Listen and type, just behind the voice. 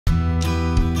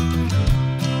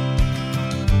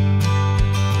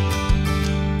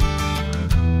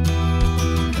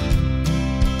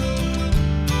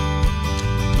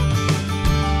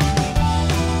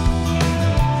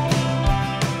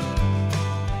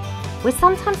We're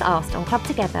sometimes asked on Club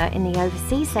Together in the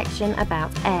overseas section about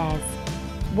aires.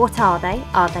 What are they?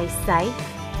 Are they safe?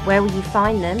 Where will you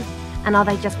find them? And are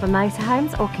they just for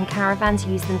motorhomes, or can caravans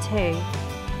use them too?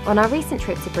 On our recent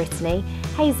trip to Brittany,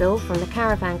 Hazel from the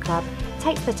Caravan Club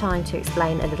takes the time to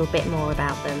explain a little bit more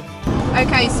about them.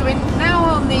 Okay, so we're now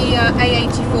on the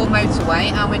A84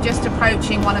 motorway and we're just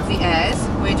approaching one of the aires.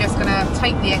 We're just going to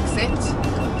take the exit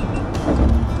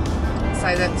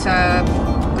so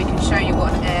that we can show you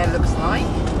what an aire looks like.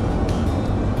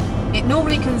 It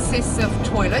normally consists of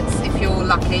toilets, if you're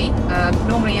lucky,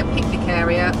 normally a picnic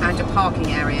area and a parking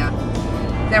area.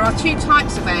 There are two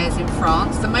types of aires in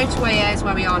France. The motorway aires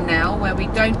where we are now, where we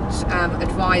don't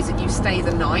advise that you stay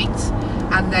the night,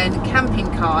 and then camping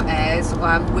car aires,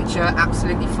 which are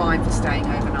absolutely fine for staying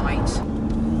overnight.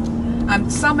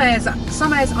 Some aires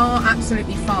are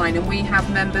absolutely fine, and we have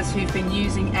members who've been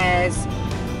using aires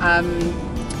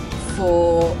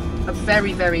for a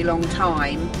very, very long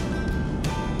time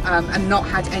and not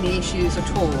had any issues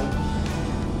at all.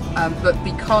 But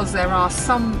because there are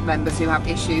some members who have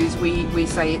issues, we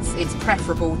say it's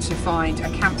preferable to find a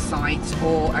campsite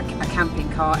or a camping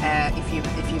car aire if you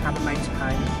have a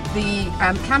motorhome. The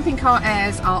camping car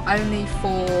aires are only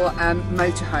for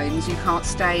motorhomes. You can't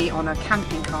stay on a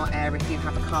camping car aire if you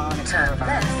have a car and a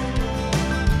caravan.